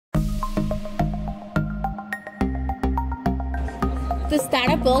The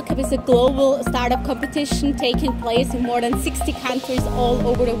Startup World Cup is a global startup competition taking place in more than 60 countries all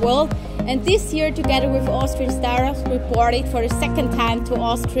over the world. And this year, together with AustrianStartups, we brought it for the second time to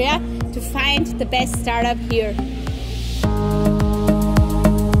Austria to find the best startup here.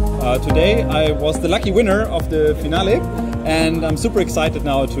 Today I was the lucky winner of the finale, and I'm super excited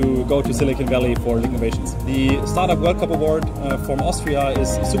now to go to Silicon Valley for Lignovations. The Startup World Cup Award from Austria is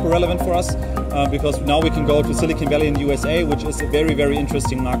super relevant for us because now we can go to Silicon Valley in the USA, which is a very, very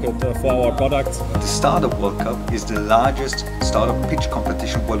interesting market for our products. The Startup World Cup is the largest startup pitch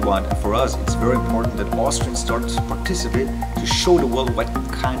competition worldwide, and for us it's very important that Austrian startups participate to show the world what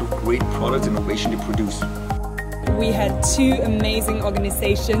kind of great product innovation they produce. We had two amazing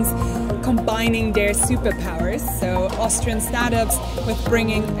organizations combining their superpowers. So AustrianStartups with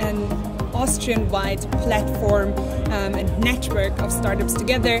bringing an Austrian-wide platform and network of startups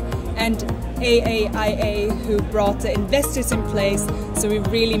together, and aaia, who brought the investors in place. So we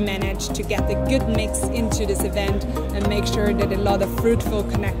really managed to get a good mix into this event and make sure that a lot of fruitful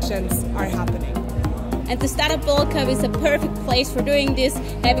connections are happening. And the Startup World Cup is a perfect place for doing this,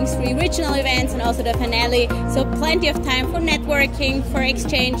 having 3 regional events and also the finale, so plenty of time for networking, for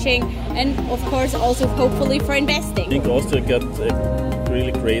exchanging, and of course also hopefully for investing. I think Austria got a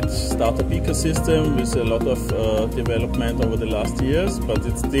really great startup ecosystem with a lot of development over the last years, but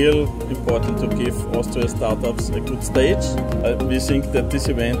it's still important to give Austria startups a good stage. We think that this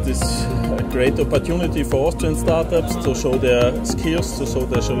event is a great opportunity for Austrian startups to show their skills, to show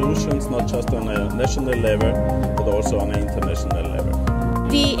their solutions, not just on a national level, but also on an international level.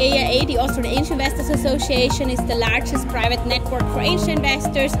 The aaia, the Austrian Angel Investors Association, is the largest private network for angel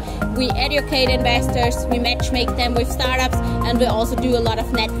investors. We educate investors, we matchmake them with startups, and we also do a lot of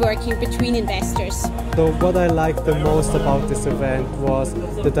networking between investors. So what I liked the most about this event was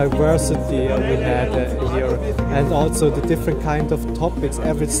the diversity we had here, and also the different kind of topics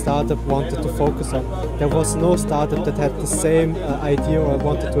every startup wanted to focus on. There was no startup that had the same idea or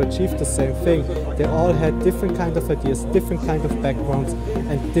wanted to achieve the same thing. They all had different kind of ideas, different kind of backgrounds,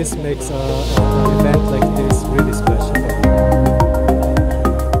 and this makes an event like this really special.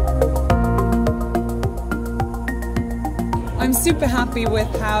 I'm super happy with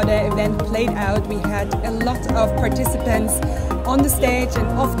how the event played out. We had a lot of participants on the stage and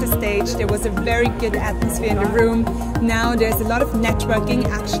off the stage. There was a very good atmosphere in the room. Now there's a lot of networking,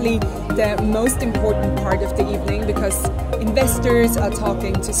 actually the most important part of the evening, because investors are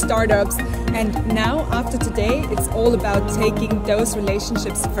talking to startups, and now after today it's all about taking those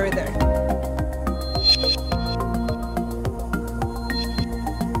relationships further.